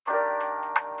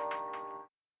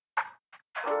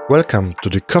Welcome to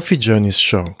the Coffee Journeys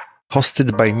show,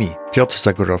 hosted by me, Piotr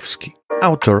Zagorowski,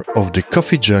 author of the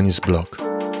Coffee Journeys blog.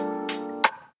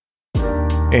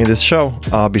 In this show,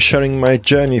 I'll be sharing my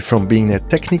journey from being a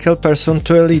technical person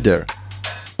to a leader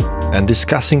and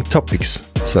discussing topics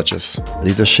such as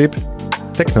leadership,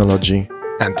 technology,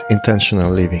 and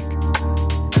intentional living.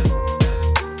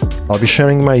 I'll be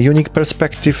sharing my unique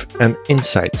perspective and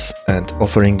insights and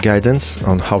offering guidance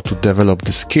on how to develop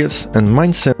the skills and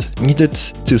mindset needed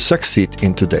to succeed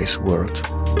in today's world.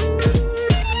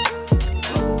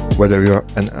 Whether you're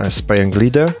an aspiring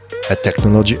leader, a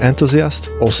technology enthusiast,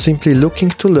 or simply looking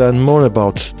to learn more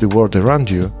about the world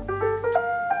around you,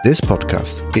 this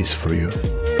podcast is for you.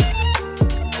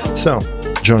 So,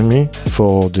 join me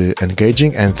for the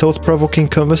engaging and thought-provoking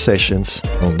conversations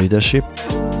on leadership,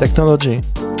 technology,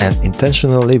 and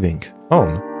intentional living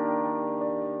on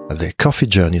the Coffee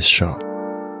Journeys show.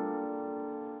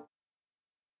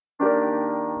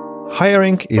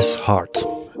 Hiring is hard.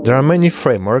 There are many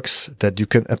frameworks that you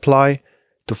can apply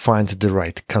to find the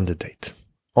right candidate.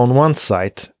 On one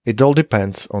side, it all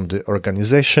depends on the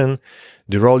organization,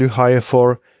 the role you hire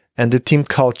for, and the team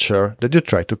culture that you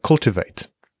try to cultivate.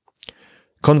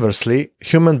 Conversely,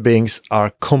 human beings are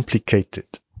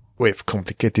complicated, with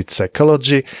complicated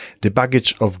psychology, the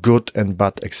baggage of good and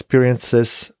bad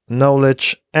experiences,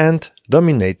 knowledge, and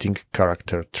dominating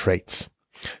character traits.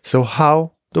 So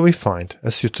how do we find a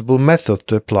suitable method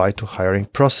to apply to hiring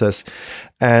process,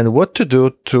 and what to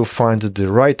do to find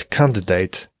the right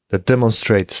candidate that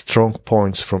demonstrates strong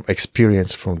points from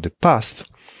experience from the past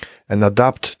and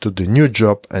adapt to the new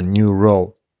job and new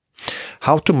role?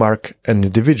 How to mark an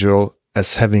individual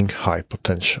as having high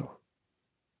potential?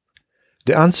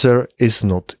 The answer is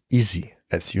not easy,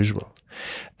 as usual,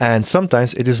 and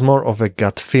sometimes it is more of a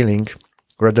gut feeling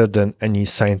rather than any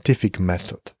scientific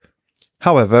method.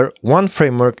 However, one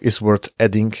framework is worth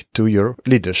adding to your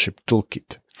leadership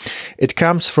toolkit. It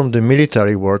comes from the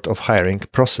military world of hiring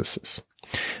processes.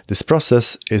 This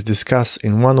process is discussed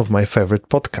in one of my favorite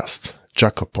podcasts,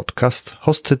 Jacko Podcast,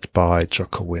 hosted by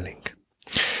Jocko Willink.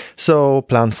 So,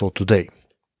 plan for today.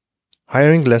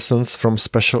 Hiring lessons from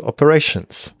special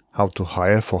operations. How to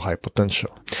hire for high potential.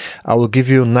 I will give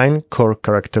you 9 core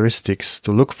characteristics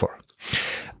to look for.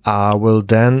 I will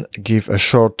then give a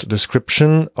short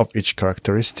description of each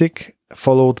characteristic,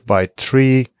 followed by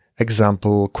 3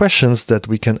 example questions that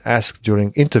we can ask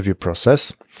during interview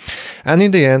process. And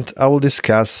in the end, I will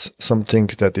discuss something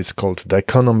that is called the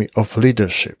economy of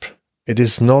leadership. It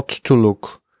is not to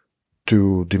look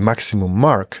to the maximum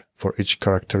mark for each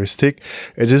characteristic,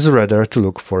 it is rather to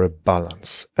look for a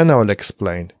balance, and I will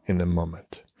explain in a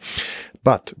moment.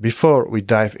 But before we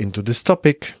dive into this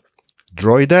topic,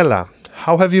 Droidella,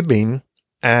 how have you been?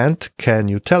 And can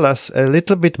you tell us a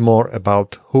little bit more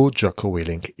about who Jocko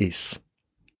Willink is?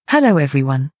 Hello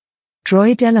everyone.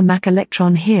 Droidella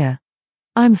MacElectron here.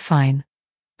 I'm fine.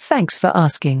 Thanks for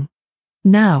asking.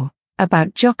 Now,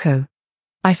 about Jocko.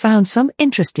 I found some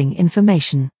interesting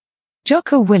information.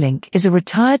 Jocko Willink is a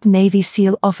retired Navy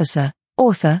SEAL officer,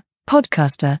 author,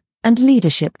 podcaster, and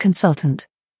leadership consultant.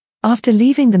 After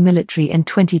leaving the military in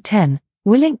 2010,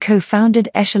 Willink co-founded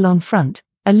Echelon Front,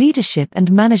 a leadership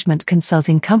and management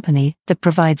consulting company that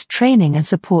provides training and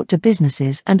support to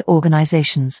businesses and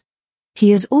organizations.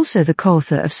 He is also the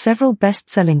co-author of several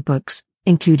best-selling books,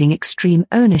 including Extreme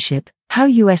Ownership, How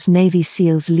U.S. Navy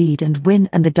SEALs Lead and Win,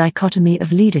 and The Dichotomy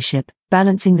of Leadership,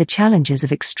 Balancing the Challenges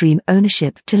of Extreme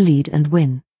Ownership to Lead and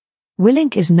Win.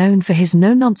 Willink is known for his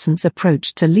no-nonsense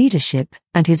approach to leadership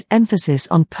and his emphasis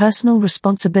on personal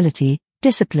responsibility,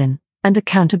 discipline, and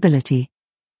accountability.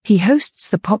 He hosts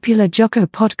the popular Jocko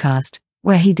podcast,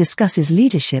 where he discusses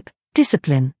leadership,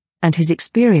 discipline, and his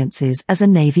experiences as a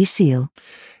Navy SEAL.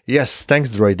 Yes, thanks,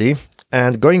 Droidy.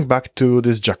 And going back to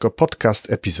this Jocko podcast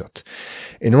episode.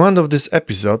 In one of these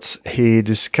episodes, he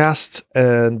discussed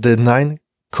the 9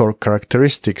 core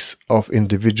characteristics of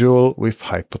individual with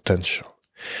high potential.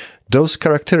 Those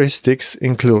characteristics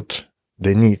include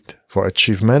the need for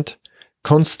achievement,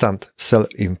 constant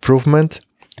self-improvement,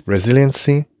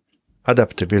 resiliency,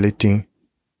 adaptability,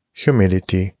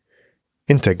 humility,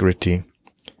 integrity,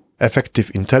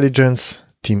 effective intelligence,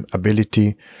 team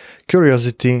ability,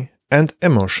 curiosity, and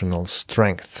emotional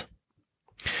strength.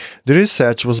 The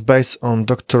research was based on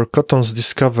Dr. Cotton's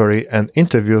discovery and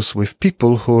interviews with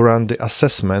people who ran the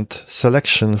assessment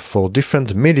selection for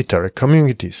different military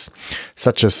communities,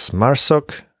 such as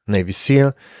MARSOC, Navy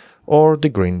SEAL, or the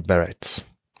Green Berets.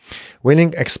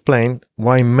 Willink explained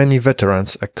why many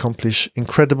veterans accomplish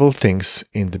incredible things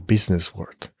in the business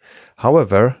world.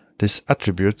 However, these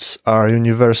attributes are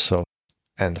universal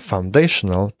and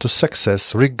foundational to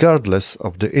success regardless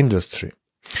of the industry.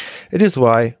 It is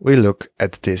why we look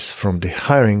at this from the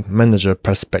hiring manager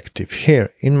perspective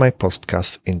here in my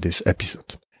podcast in this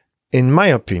episode. In my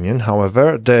opinion,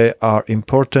 however, they are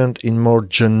important in more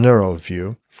general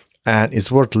view and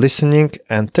is worth listening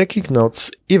and taking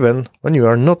notes even when you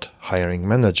are not hiring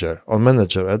manager or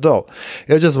manager at all.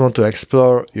 You just want to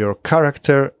explore your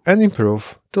character and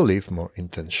improve to live more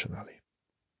intentionally.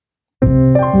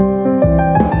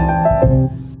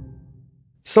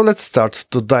 So let's start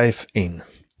to dive in.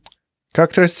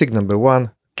 Characteristic number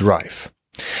 1, drive.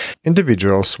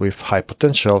 Individuals with high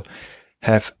potential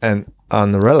have an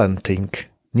unrelenting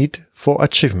need for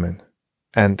achievement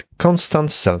and constant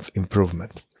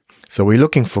self-improvement. So we're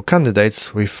looking for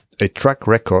candidates with a track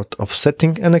record of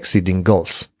setting and exceeding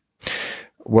goals.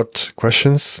 What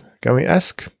questions can we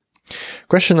ask?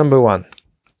 Question number 1.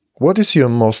 What is your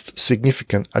most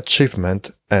significant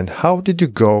achievement and how did you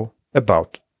go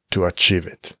about to achieve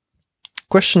it?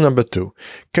 Question number 2.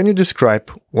 Can you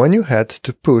describe when you had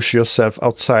to push yourself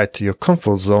outside your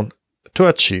comfort zone to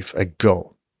achieve a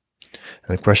goal?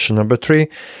 And question number 3.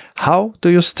 How do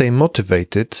you stay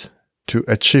motivated to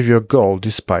achieve your goal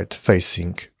despite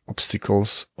facing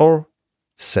obstacles or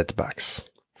setbacks?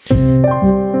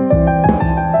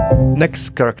 Next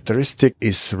characteristic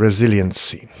is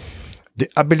resiliency. The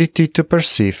ability to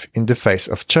perceive in the face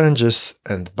of challenges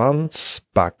and bounce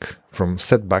back from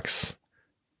setbacks.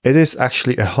 It is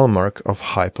actually a hallmark of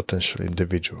high potential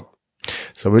individual.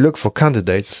 So we look for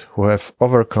candidates who have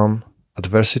overcome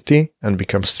adversity and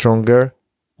become stronger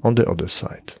on the other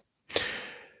side.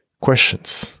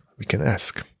 Questions we can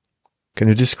ask. Can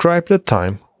you describe the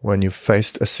time when you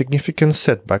faced a significant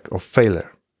setback or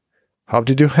failure? How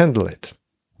did you handle it?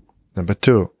 Number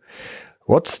 2.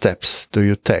 What steps do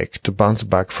you take to bounce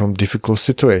back from difficult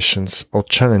situations or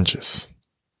challenges?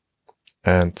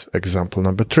 And example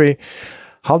number 3.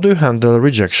 How do you handle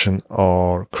rejection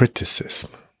or criticism?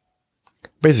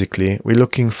 Basically, we're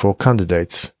looking for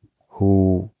candidates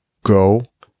who go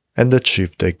and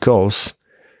achieve their goals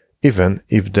even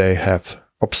if they have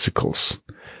obstacles.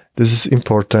 This is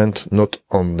important not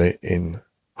only in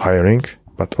hiring,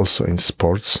 but also in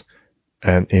sports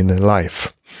and in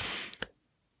life.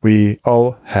 We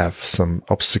all have some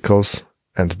obstacles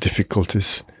and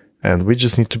difficulties, and we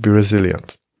just need to be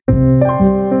resilient.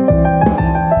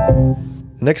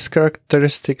 Next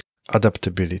characteristic,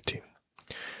 adaptability.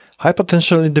 High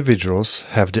potential individuals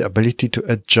have the ability to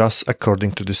adjust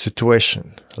according to the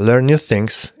situation, learn new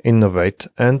things, innovate,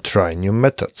 and try new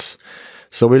methods.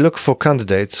 So we look for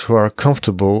candidates who are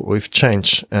comfortable with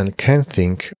change and can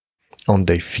think on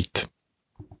their feet.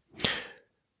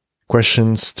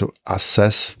 Questions to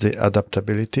assess the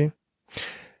adaptability.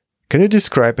 Can you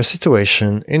describe a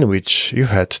situation in which you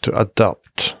had to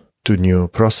adapt to new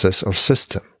process or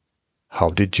system? How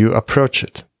did you approach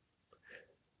it?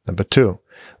 Number 2.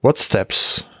 What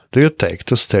steps do you take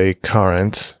to stay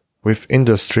current with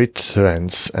industry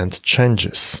trends and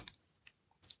changes?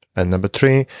 And number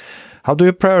 3. How do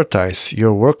you prioritize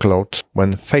your workload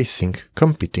when facing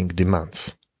competing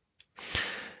demands?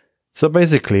 So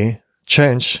basically,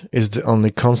 change is the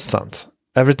only constant.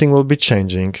 Everything will be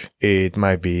changing. It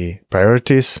might be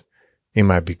priorities, it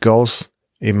might be goals,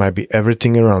 it might be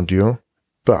everything around you,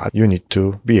 but you need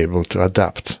to be able to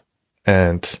adapt.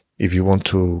 And if you want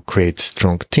to create a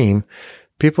strong team,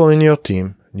 people in your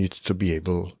team need to be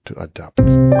able to adapt.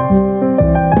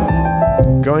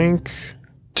 Going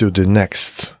to the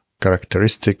next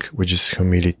characteristic, which is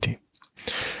humility.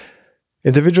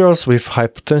 Individuals with high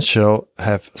potential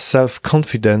have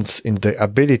self-confidence in their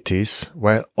abilities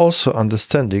while also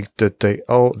understanding that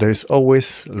there is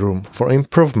always room for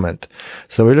improvement.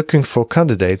 So we're looking for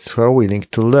candidates who are willing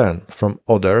to learn from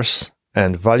others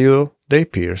and value their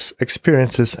peers'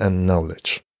 experiences and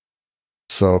knowledge.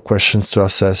 So questions to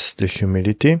assess the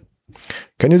humility.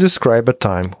 Can you describe a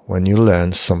time when you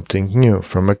learned something new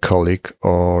from a colleague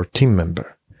or team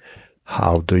member?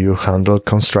 How do you handle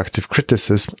constructive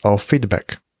criticism or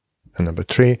feedback? And number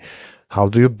 3, how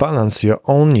do you balance your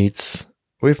own needs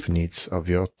with needs of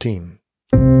your team?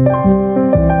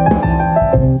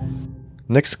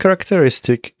 Next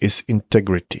characteristic is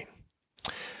integrity.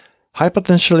 High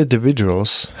potential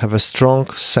individuals have a strong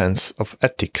sense of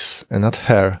ethics and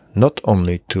adhere not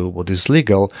only to what is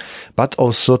legal, but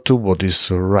also to what is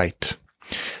right.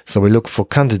 So we look for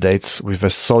candidates with a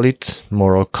solid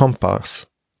moral compass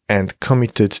and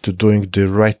committed to doing the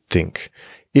right thing,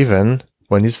 even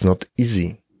when it's not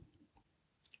easy.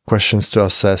 Questions to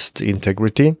assess the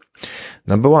integrity.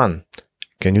 Number 1.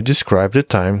 Can you describe the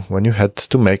time when you had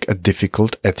to make a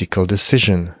difficult ethical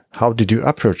decision? How did you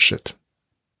approach it?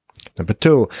 Number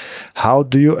 2. How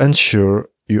do you ensure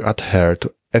you adhere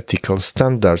to ethical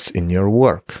standards in your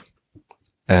work?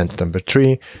 And number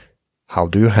 3, how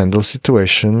do you handle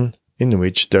situation in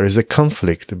which there is a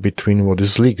conflict between what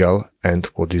is legal and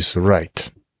what is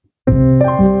right?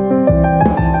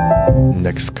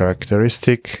 Next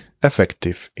characteristic,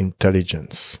 effective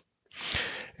intelligence.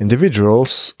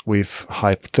 Individuals with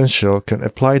high potential can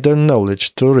apply their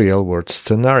knowledge to real-world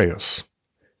scenarios.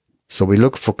 So we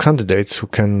look for candidates who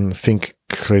can think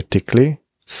critically,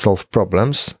 solve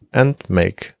problems, and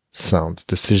make sound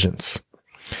decisions.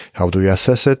 How do we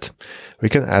assess it? We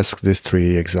can ask these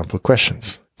 3 example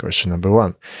questions. Question number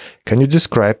 1. Can you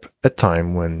describe a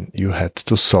time when you had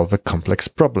to solve a complex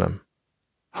problem?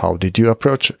 How did you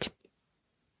approach it?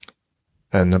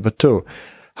 And number 2.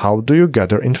 How do you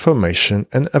gather information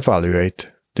and evaluate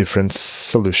different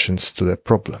solutions to the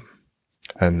problem?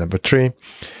 And number 3.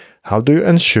 How do you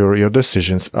ensure your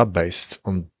decisions are based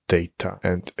on data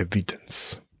and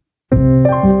evidence?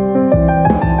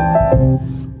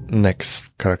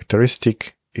 Next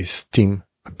characteristic is team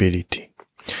ability.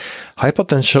 High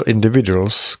potential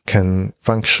individuals can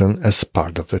function as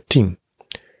part of a team,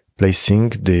 placing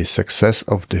the success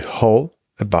of the whole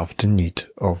above the need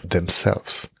of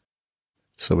themselves.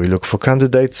 So we look for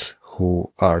candidates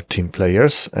who are team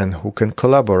players and who can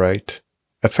collaborate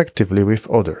effectively with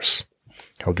others.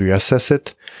 How do you assess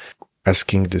it?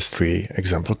 Asking these 3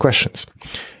 example questions.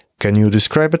 Can you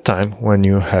describe a time when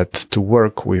you had to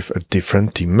work with a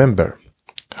different team member?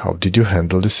 How did you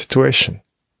handle the situation?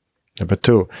 Number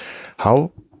 2.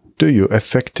 How do you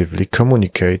effectively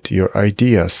communicate your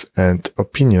ideas and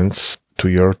opinions to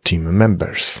your team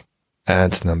members?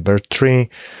 And number 3.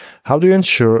 How do you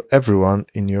ensure everyone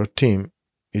in your team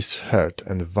is heard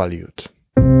and valued?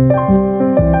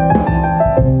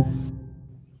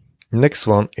 Next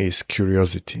one is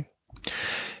curiosity.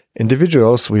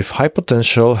 Individuals with high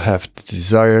potential have the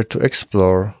desire to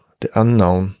explore the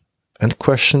unknown and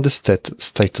question the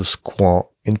status quo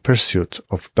in pursuit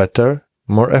of better,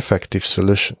 more effective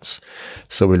solutions.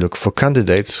 So we look for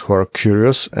candidates who are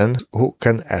curious and who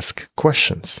can ask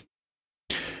questions.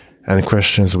 And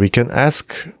questions we can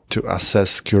ask to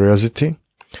assess curiosity.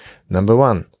 Number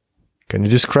 1. Can you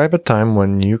describe a time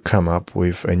when you come up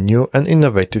with a new and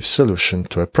innovative solution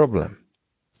to a problem?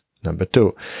 Number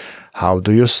 2. How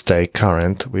do you stay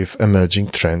current with emerging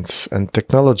trends and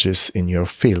technologies in your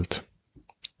field?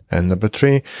 And number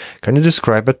 3. Can you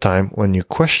describe a time when you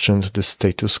questioned the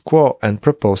status quo and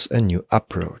proposed a new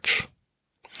approach?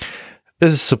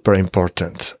 This is super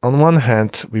important. On one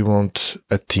hand, we want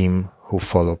a team who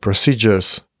follow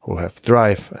procedures, who have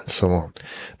drive, and so on.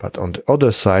 But on the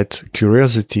other side,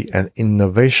 curiosity and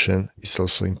innovation is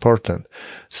also important.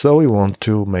 So we want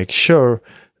to make sure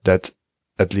that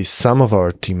at least some of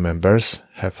our team members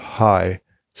have high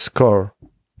score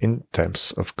in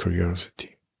terms of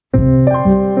curiosity.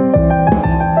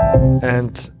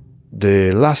 And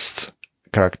the last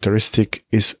characteristic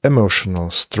is emotional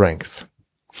strength.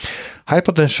 High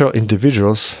potential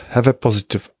individuals have a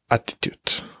positive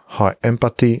attitude, high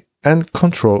empathy, and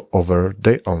control over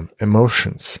their own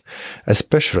emotions,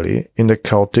 especially in the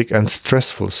chaotic and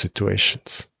stressful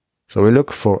situations. So we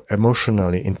look for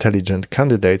emotionally intelligent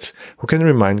candidates who can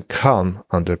remain calm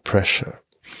under pressure.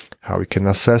 How we can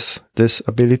assess this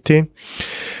ability?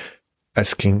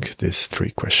 Asking these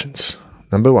 3 questions.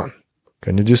 Number 1.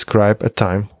 Can you describe a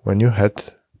time when you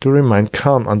had to remain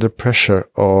calm under pressure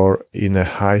or in a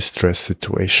high-stress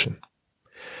situation?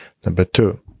 Number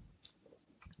 2.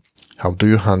 How do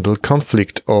you handle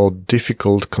conflict or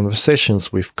difficult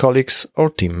conversations with colleagues or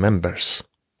team members?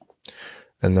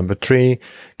 And number 3,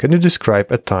 can you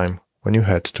describe a time when you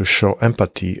had to show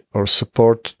empathy or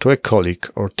support to a colleague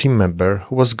or team member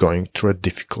who was going through a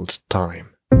difficult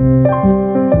time?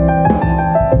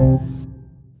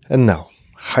 And now,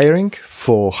 hiring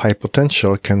for high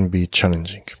potential can be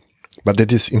challenging, but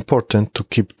it is important to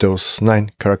keep those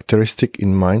 9 characteristics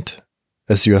in mind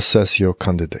as you assess your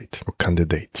candidate or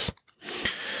candidates.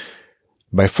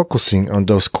 By focusing on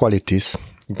those qualities,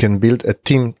 you can build a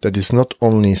team that is not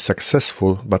only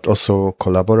successful, but also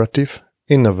collaborative,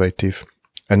 innovative,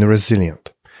 and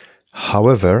resilient.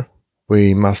 However,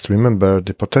 we must remember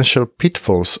the potential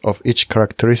pitfalls of each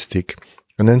characteristic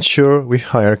and ensure we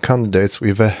hire candidates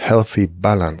with a healthy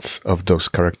balance of those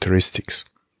characteristics.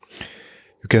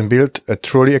 You can build a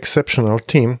truly exceptional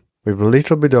team with a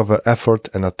little bit of effort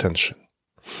and attention.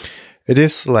 It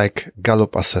is like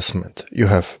Gallup assessment. You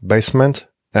have basement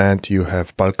and you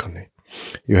have balcony.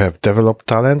 You have developed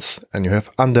talents and you have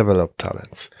undeveloped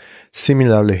talents.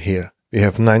 Similarly here, we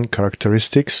have 9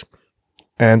 characteristics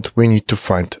and we need to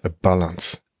find a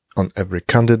balance on every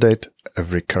candidate,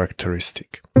 every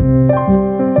characteristic.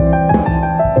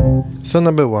 So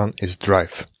number 1 is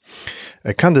drive.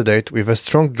 A candidate with a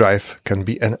strong drive can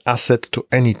be an asset to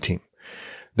any team.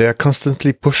 They are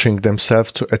constantly pushing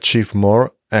themselves to achieve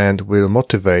more and will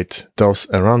motivate those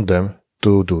around them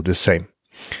to do the same.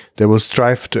 They will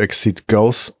strive to exceed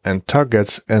goals and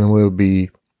targets and will be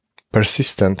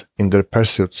persistent in their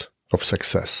pursuit of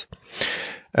success.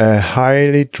 A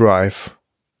highly drive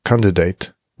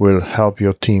candidate will help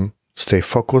your team stay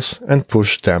focused and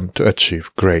push them to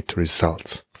achieve great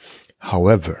results.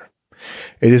 However,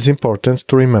 it is important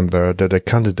to remember that a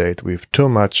candidate with too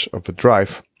much of a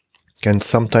drive can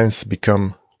sometimes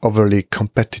become overly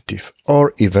competitive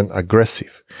or even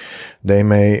aggressive. They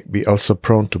may be also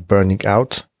prone to burning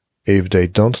out if they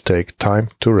don't take time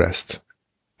to rest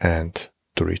and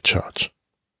to recharge.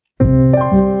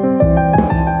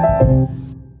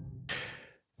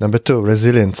 Number 2,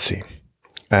 resiliency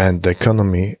and the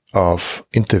economy of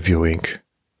interviewing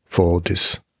for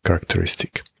this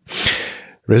characteristic.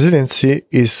 Resiliency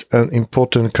is an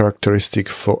important characteristic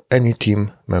for any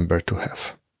team member to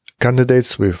have.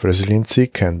 Candidates with resiliency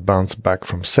can bounce back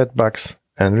from setbacks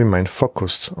and remain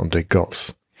focused on their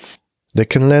goals. They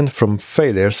can learn from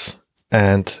failures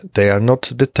and they are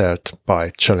not deterred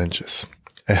by challenges.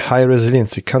 A high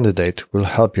resiliency candidate will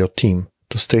help your team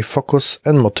to stay focused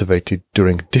and motivated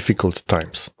during difficult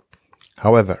times.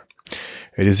 However,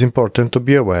 it is important to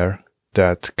be aware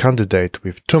that candidates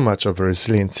with too much of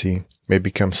resiliency may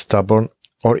become stubborn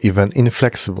or even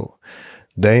inflexible.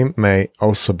 They may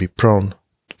also be prone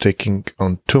to taking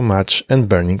on too much and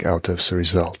burning out as a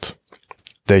result.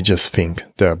 They just think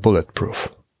they are bulletproof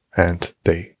and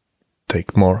they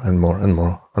take more and more and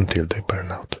more until they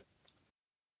burn out.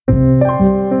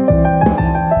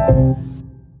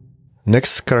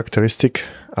 Next characteristic,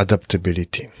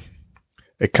 adaptability.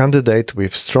 A candidate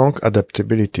with strong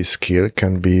adaptability skill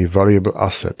can be a valuable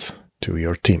asset to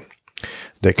your team.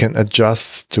 They can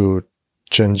adjust to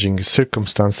changing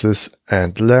circumstances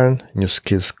and learn new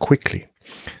skills quickly.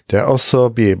 They also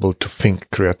be able to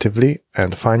think creatively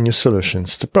and find new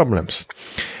solutions to problems.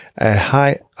 A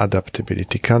high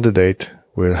adaptability candidate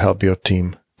will help your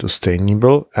team to stay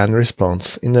nimble and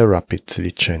respond in a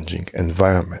rapidly changing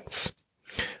environments.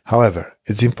 However,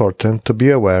 it's important to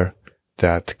be aware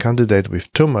that candidates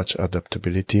with too much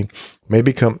adaptability may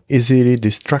become easily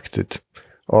distracted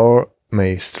or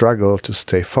may struggle to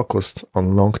stay focused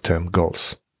on long-term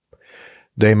goals.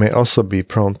 They may also be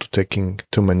prone to taking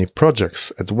too many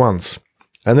projects at once,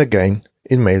 and again,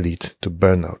 it may lead to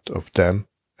burnout of them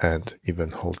and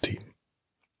even whole team.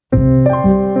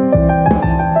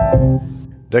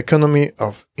 The economy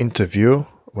of interview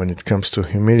when it comes to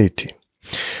humility.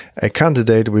 A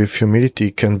candidate with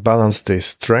humility can balance their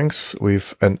strengths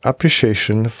with an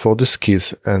appreciation for the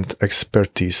skills and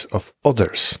expertise of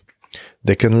others.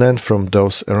 They can learn from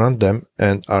those around them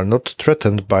and are not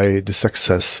threatened by the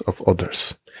success of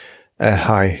others. A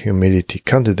high humility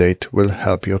candidate will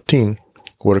help your team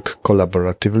work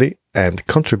collaboratively and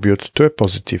contribute to a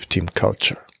positive team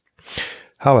culture.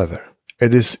 However,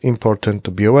 it is important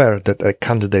to be aware that a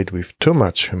candidate with too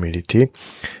much humility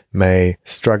may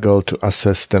struggle to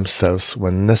assess themselves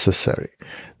when necessary.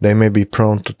 They may be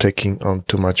prone to taking on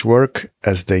too much work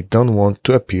as they don't want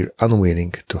to appear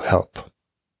unwilling to help.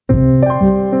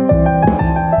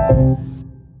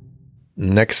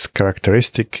 Next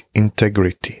characteristic,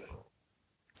 integrity.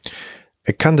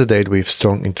 A candidate with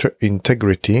strong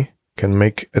integrity can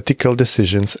make ethical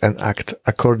decisions and act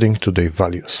according to their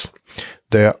values.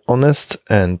 They are honest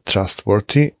and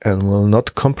trustworthy and will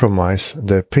not compromise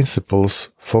their principles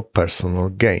for personal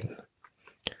gain.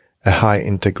 A high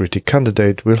integrity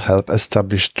candidate will help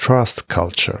establish trust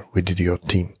culture within your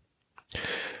team.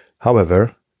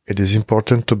 However, it is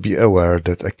important to be aware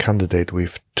that a candidate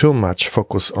with too much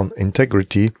focus on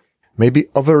integrity may be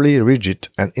overly rigid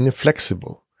and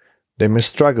inflexible. They may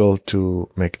struggle to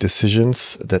make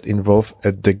decisions that involve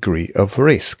a degree of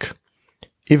risk,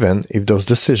 even if those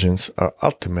decisions are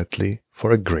ultimately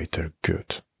for a greater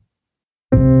good.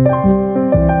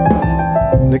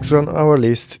 Next on our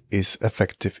list is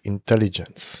effective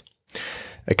intelligence.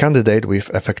 A candidate with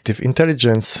effective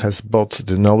intelligence has both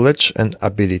the knowledge and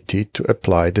ability to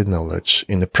apply the knowledge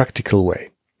in a practical way.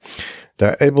 They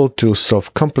are able to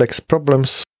solve complex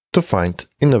problems to find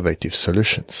innovative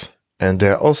solutions, and they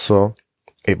are also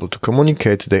able to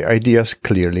communicate their ideas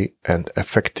clearly and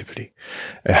effectively.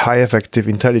 A high effective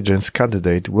intelligence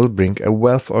candidate will bring a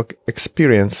wealth of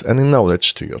experience and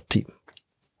knowledge to your team.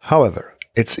 However,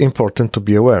 it's important to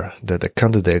be aware that a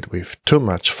candidate with too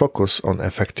much focus on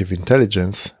effective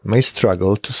intelligence may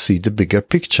struggle to see the bigger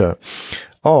picture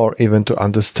or even to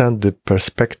understand the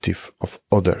perspective of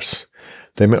others.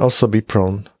 They may also be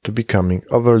prone to becoming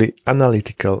overly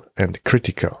analytical and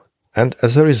critical, and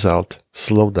as a result,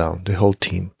 slow down the whole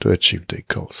team to achieve their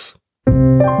goals.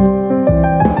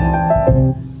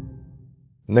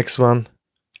 Next one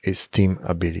is team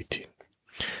ability.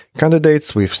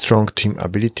 Candidates with strong team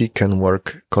ability can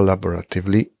work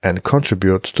collaboratively and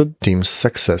contribute to the team's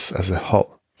success as a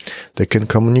whole. They can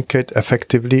communicate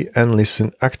effectively and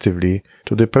listen actively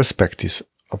to the perspectives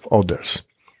of others.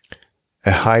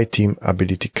 A high team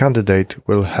ability candidate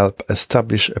will help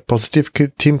establish a positive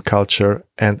team culture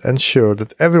and ensure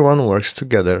that everyone works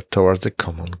together towards a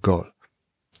common goal.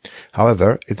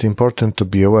 However, it's important to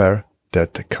be aware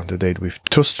that a candidate with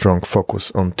too strong focus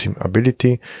on team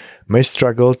ability may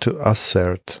struggle to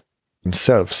assert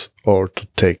themselves or to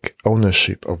take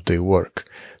ownership of their work.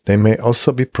 They may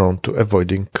also be prone to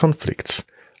avoiding conflicts,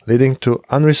 leading to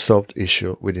unresolved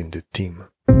issues within the team.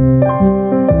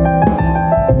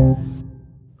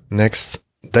 Next,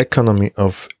 the economy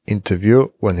of interview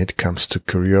when it comes to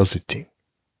curiosity.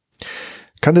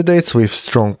 Candidates with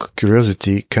strong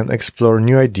curiosity can explore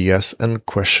new ideas and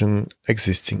question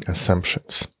existing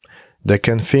assumptions. They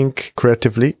can think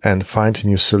creatively and find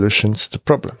new solutions to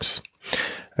problems.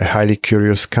 A highly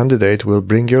curious candidate will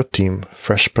bring your team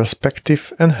fresh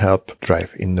perspective and help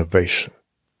drive innovation.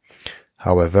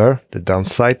 However, the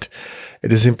downside,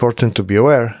 it is important to be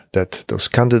aware that those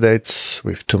candidates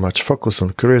with too much focus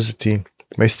on curiosity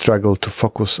may struggle to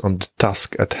focus on the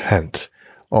task at hand,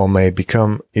 or may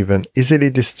become even easily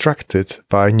distracted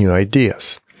by new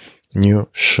ideas, new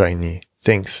shiny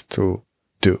things to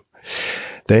do.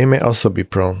 They may also be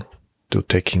prone to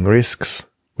taking risks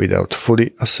without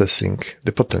fully assessing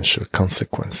the potential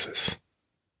consequences.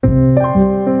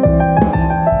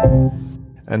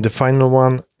 And the final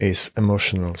one is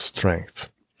emotional strength.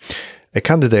 A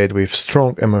candidate with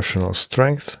strong emotional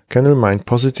strength can remain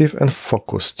positive and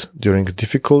focused during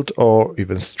difficult or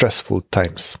even stressful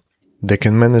times. They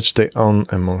can manage their own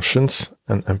emotions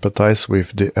and empathize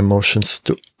with the emotions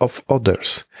of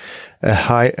others. A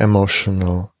high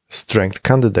emotional strength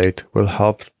candidate will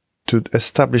help to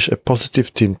establish a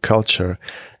positive team culture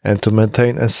and to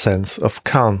maintain a sense of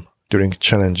calm during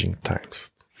challenging times.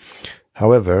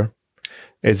 However,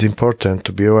 it's important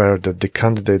to be aware that the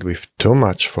candidate with too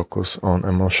much focus on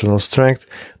emotional strength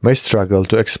may struggle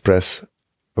to express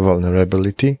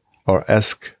vulnerability or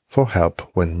ask for help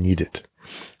when needed.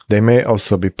 They may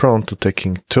also be prone to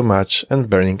taking too much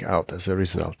and burning out as a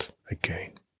result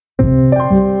again.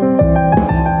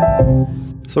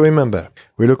 So remember,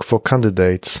 we look for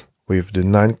candidates with the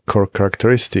 9 core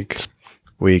characteristics.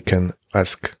 We can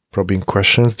ask probing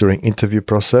questions during interview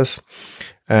process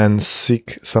and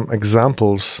seek some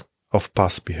examples of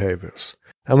past behaviors.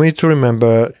 And we need to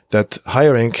remember that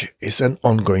hiring is an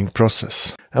ongoing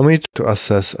process, and we need to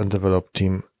assess and develop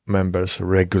team members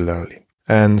regularly.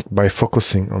 And by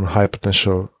focusing on high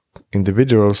potential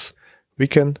individuals, we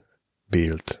can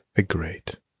build a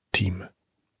great team.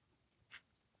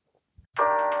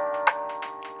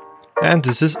 And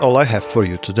this is all I have for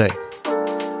you today.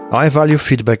 I value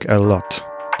feedback a lot.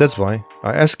 That's why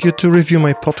I ask you to review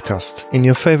my podcast in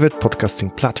your favorite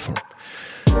podcasting platform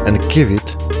and give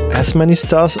it as many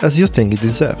stars as you think it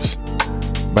deserves.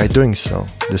 By doing so,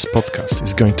 this podcast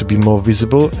is going to be more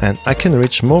visible and I can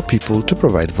reach more people to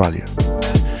provide value.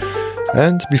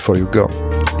 And before you go,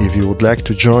 if you would like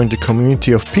to join the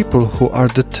community of people who are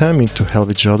determined to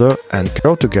help each other and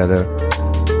grow together,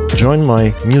 join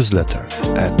my newsletter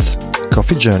at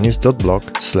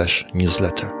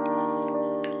coffeejourneys.blog/newsletter.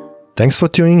 Thanks for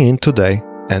tuning in today,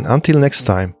 and until next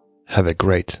time, have a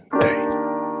great day.